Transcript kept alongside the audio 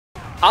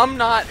I'm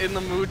not in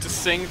the mood to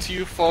sing to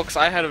you folks.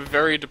 I had a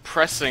very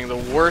depressing, the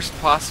worst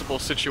possible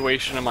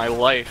situation in my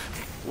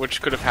life,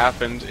 which could have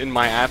happened in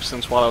my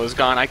absence while I was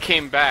gone. I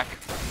came back.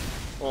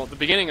 Well, at the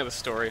beginning of the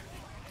story,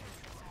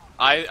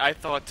 I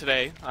thought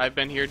today, I've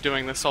been here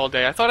doing this all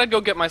day, I thought I'd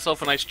go get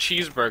myself a nice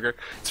cheeseburger.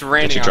 It's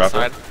raining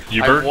outside.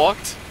 I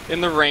walked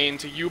in the rain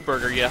to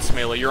U-Burger. Yes,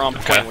 Mela, you're on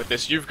point with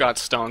this. You've got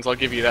stones, I'll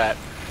give you that.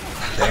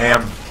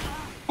 Damn.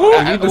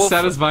 I need the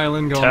saddest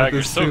violin going Tag,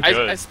 with this. you're so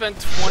good. I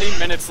spent 20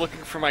 minutes looking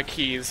for my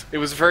keys. It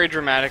was very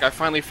dramatic. I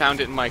finally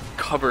found it in my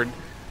cupboard.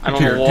 I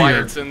don't know why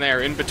it's in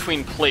there, in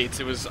between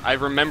plates. I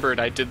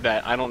remembered I did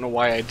that. I don't know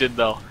why I did,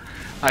 though.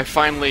 I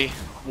finally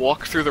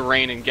walk through the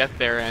rain and get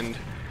there, and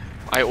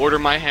I order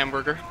my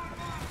hamburger.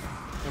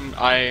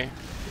 And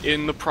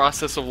in the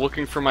process of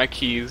looking for my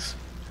keys,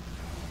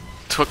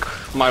 took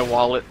my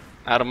wallet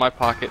out of my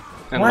pocket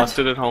and left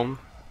it at home.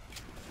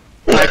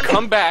 I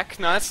come back.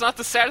 Now, that's not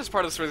the saddest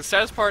part of the story. The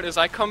saddest part is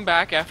I come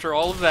back after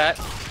all of that,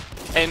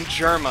 and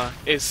Germa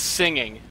is singing.